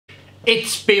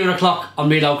It's beer o'clock on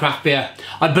Real Old Craft Beer.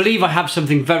 I believe I have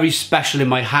something very special in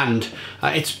my hand.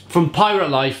 It's from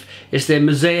Pirate Life. It's their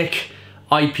Mosaic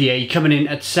IPA coming in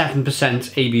at 7%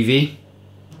 ABV.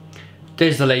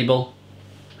 There's the label.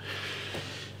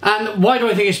 And why do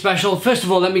I think it's special? First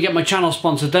of all, let me get my channel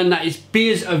sponsor done. That is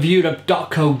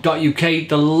beersofeurope.co.uk,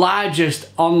 the largest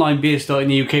online beer store in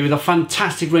the UK with a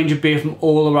fantastic range of beer from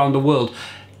all around the world.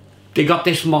 They got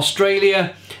this from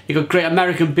Australia. They got great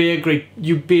American beer, great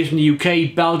beers from the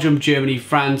UK, Belgium, Germany,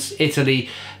 France, Italy,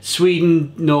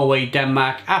 Sweden, Norway,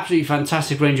 Denmark. Absolutely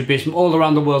fantastic range of beers from all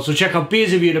around the world. So check out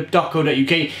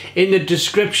beersofeurope.co.uk in the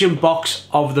description box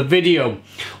of the video.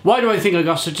 Why do I think I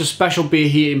got such a special beer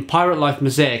here in Pirate Life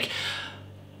Mosaic?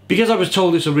 Because I was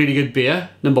told it's a really good beer,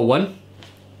 number one.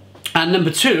 And number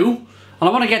two, and I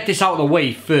want to get this out of the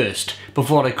way first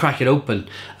before I crack it open.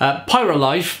 Pirate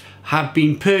Life have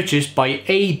been purchased by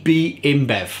AB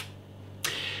InBev.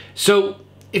 So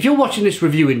if you're watching this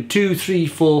review in 2, 3,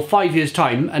 4, 5 years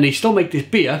time and they still make this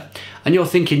beer and you're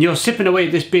thinking, you're sipping away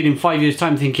at this beer in 5 years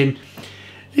time thinking,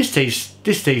 this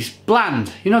tastes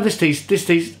bland, you know, this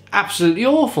tastes absolutely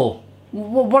awful.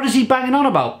 What is he banging on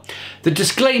about? The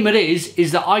disclaimer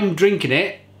is that I'm drinking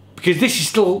it because this is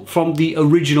still from the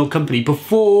original company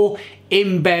before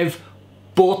InBev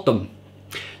bought them.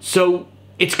 So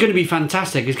it's going to be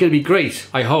fantastic. It's going to be great,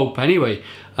 I hope, anyway.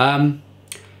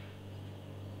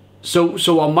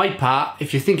 So on my part,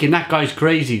 if you're thinking that guy's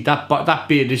crazy, that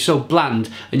beer is so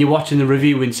bland, and you're watching the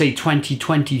review in, say,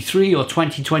 2023 or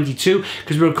 2022,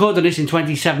 because we're recording this in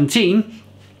 2017,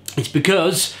 it's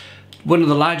because one of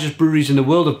the largest breweries in the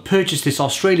world have purchased this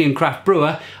Australian craft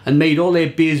brewer and made all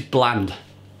their beers bland.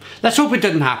 Let's hope it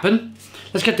doesn't happen.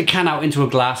 Let's get the can out into a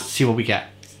glass and see what we get.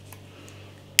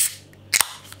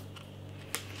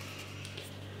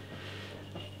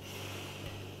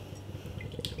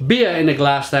 Beer in a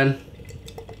glass then.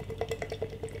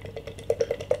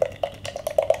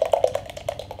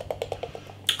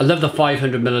 I love the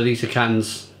 500 milliliter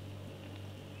cans.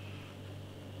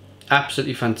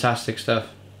 Absolutely fantastic stuff.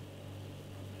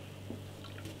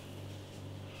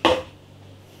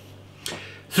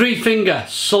 Three finger,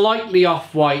 slightly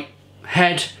off-white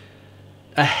head,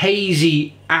 a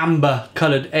hazy amber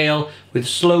coloured ale with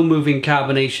slow moving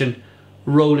carbonation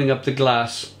rolling up the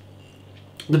glass.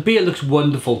 The beer looks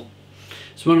wonderful.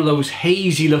 It's one of those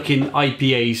hazy looking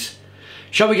IPAs.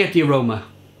 Shall we get the aroma?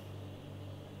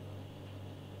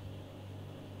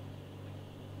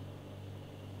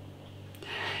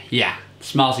 Yeah, it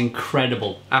smells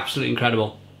incredible. Absolutely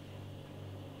incredible.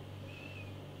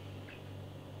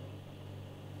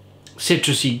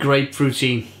 Citrusy,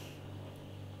 grapefruity,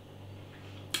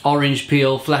 orange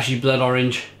peel, flashy blood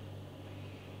orange.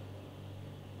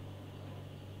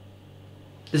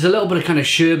 There's a little bit of kind of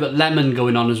sherbet lemon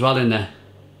going on as well in there.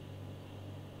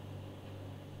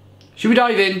 Should we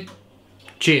dive in?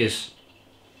 Cheers.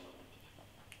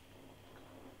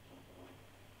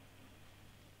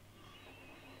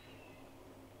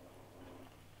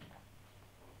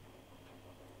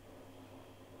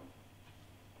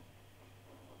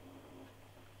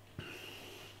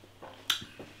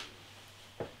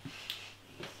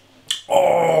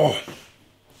 Oh!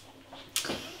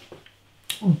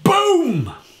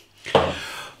 Boom!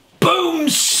 Boom!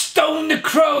 Stone the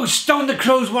Crows! Stone the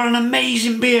Crows, what an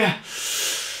amazing beer!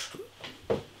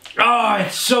 Oh,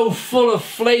 it's so full of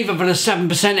flavour for a 7%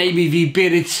 ABV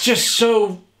beer. It's just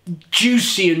so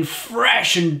juicy and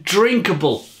fresh and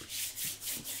drinkable.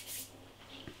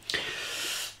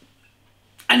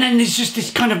 And then there's just this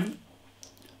kind of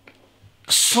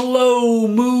slow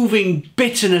moving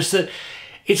bitterness that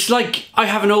it's like I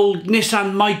have an old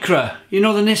Nissan Micra. You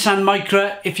know the Nissan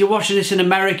Micra? If you're watching this in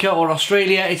America or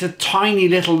Australia, it's a tiny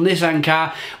little Nissan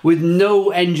car with no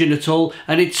engine at all,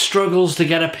 and it struggles to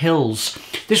get up hills.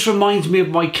 This reminds me of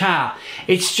my car.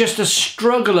 It's just a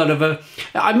struggle out of a...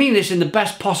 I mean this in the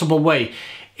best possible way.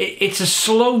 It's a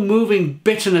slow moving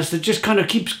bitterness that just kind of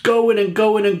keeps going and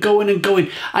going and going and going.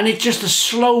 And it's just a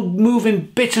slow moving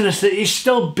bitterness that is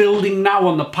still building now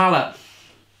on the palate.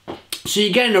 So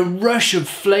you're getting a rush of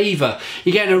flavour,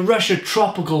 you're getting a rush of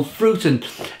tropical fruit and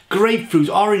grapefruit,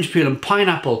 orange peel and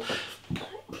pineapple.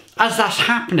 As that's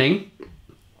happening,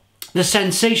 the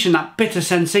sensation, that bitter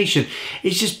sensation,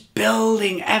 is just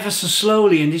building ever so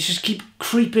slowly and it just keeps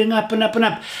creeping up and up and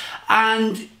up.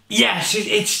 And yes,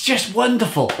 it's just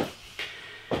wonderful.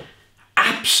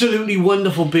 Absolutely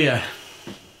wonderful beer.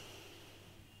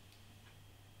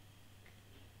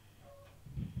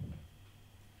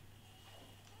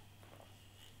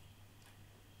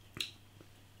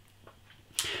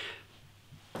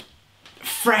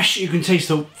 Fresh, you can taste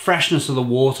the freshness of the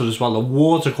water as well, the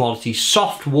water quality,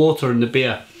 soft water in the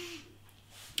beer.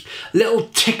 little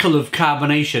tickle of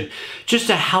carbonation just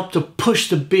to help to push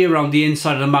the beer around the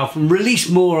inside of the mouth and release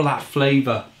more of that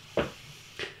flavour.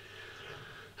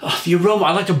 Oh, the aroma,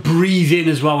 I like to breathe in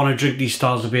as well when I drink these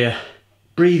styles of beer.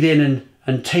 Breathe in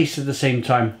and taste at the same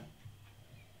time.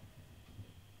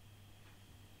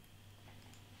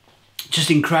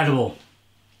 Just incredible.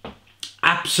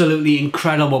 Absolutely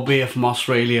incredible beer from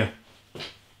Australia.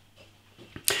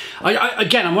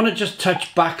 Again, I want to just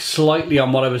touch back slightly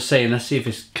on what I was saying. Let's see if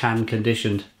it's can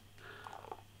conditioned.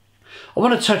 I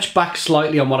want to touch back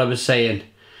slightly on what I was saying.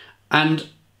 And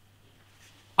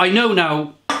I know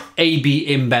now AB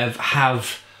InBev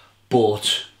have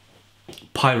bought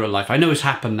Pirate Life. I know it's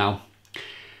happened now.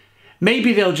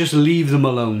 Maybe they'll just leave them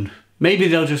alone. Maybe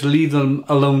they'll just leave them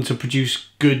alone to produce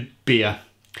good beer.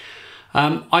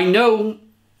 I know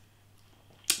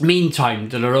Meantime,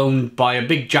 that are owned by a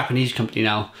big Japanese company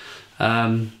now.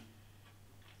 The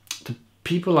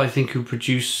people I think who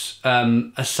produce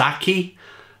Asahi,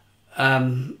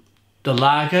 the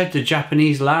lager, the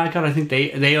Japanese lager, I think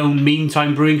they own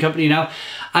Meantime Brewing Company now.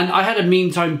 And I had a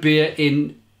Meantime beer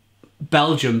in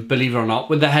Belgium, believe it or not,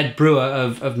 with the head brewer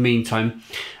of Meantime.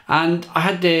 And I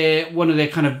had one of their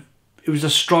kind of, it was a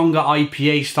stronger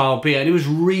IPA style beer, and it was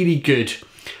really good.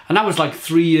 And that was like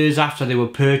 3 years after they were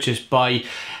purchased by,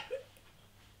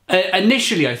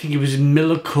 initially I think it was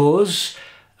Miller Coors,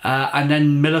 and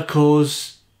then Miller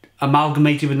Coors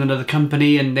amalgamated with another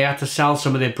company and they had to sell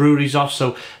some of their breweries off,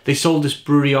 so they sold this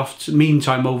brewery off to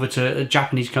Meantime over to a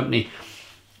Japanese company.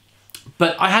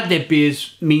 But I had their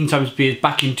beers, Meantime's beers,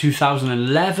 back in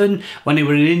 2011 when they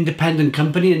were an independent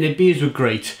company, and their beers were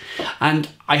great. And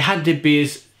I had their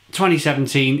beers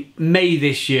 2017, May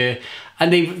this year,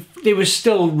 and they were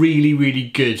still really, really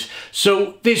good.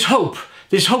 So there's hope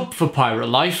for Pirate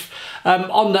Life.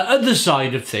 On the other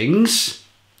side of things,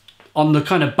 on the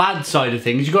kind of bad side of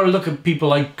things, you've got to look at people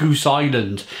like Goose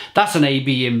Island. That's an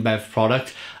AB InBev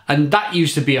product, and that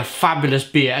used to be a fabulous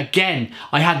beer. Again,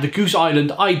 I had the Goose Island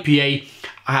IPA,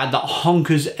 I had that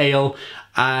Honkers Ale,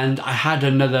 and I had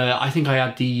another, I think I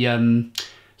had the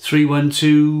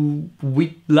 312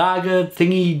 wheat lager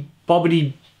thingy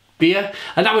bobbity beer,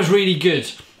 and that was really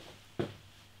good.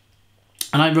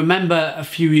 And I remember a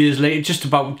few years later, just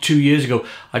about 2 years ago,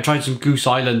 I tried some Goose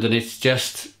Island, and it's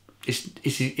just,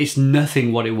 it's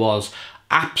nothing what it was.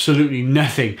 Absolutely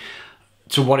nothing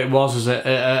to what it was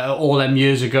as all them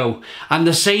years ago. And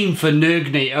the same for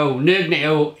Nørgne O. Nørgne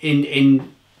O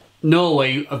in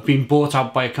Norway have been bought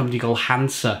out by a company called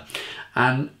Hansa,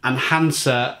 and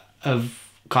Hansa have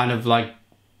kind of like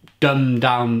dumbed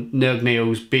down Nørgne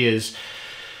O's beers.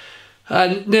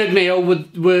 And Nørgne O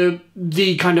were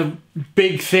the kind of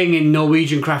big thing in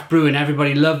Norwegian craft brewing.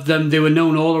 Everybody loved them. They were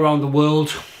known all around the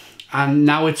world. And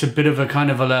now it's a bit of a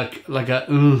kind of a like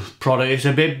a product. It's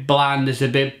a bit bland. It's a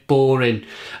bit boring.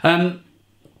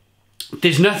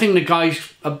 There's nothing the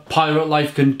guys at Pirate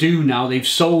Life can do now. They've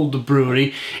sold the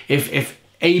brewery. If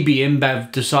AB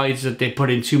InBev decides that they're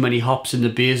putting too many hops in the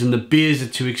beers and the beers are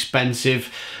too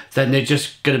expensive, then they're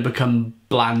just going to become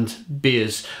bland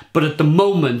beers. But at the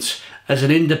moment, as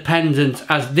an independent,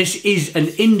 as this is an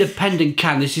independent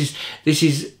can, this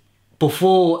is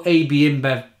before AB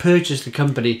InBev purchased the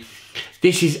company.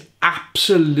 This is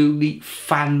absolutely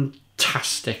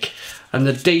fantastic. And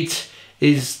the date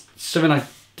is something like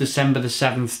December the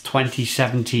 7th,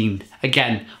 2017.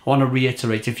 Again, I want to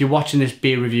reiterate, if you're watching this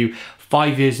beer review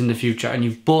 5 years in the future and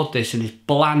you've bought this and it's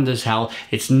bland as hell,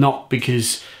 it's not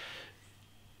because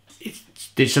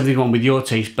there's something wrong with your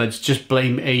taste buds. Just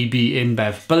blame AB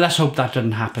InBev. But let's hope that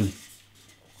doesn't happen.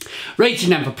 Rating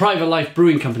them for Private Life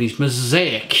Brewing Company's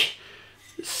Mosaic,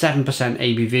 7%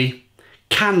 ABV.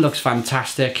 Can looks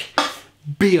fantastic.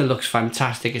 Beer looks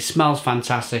fantastic. It smells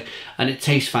fantastic. And it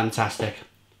tastes fantastic.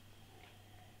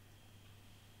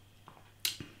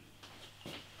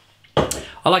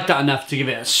 I like that enough to give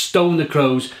it a Stone the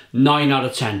Crows 9 out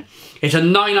of 10. It's a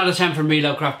 9 out of 10 from Real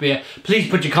Ale Craft Beer. Please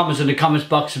put your comments in the comments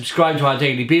box. Subscribe to our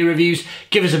daily beer reviews.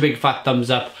 Give us a big fat thumbs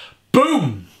up.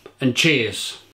 Boom! And cheers.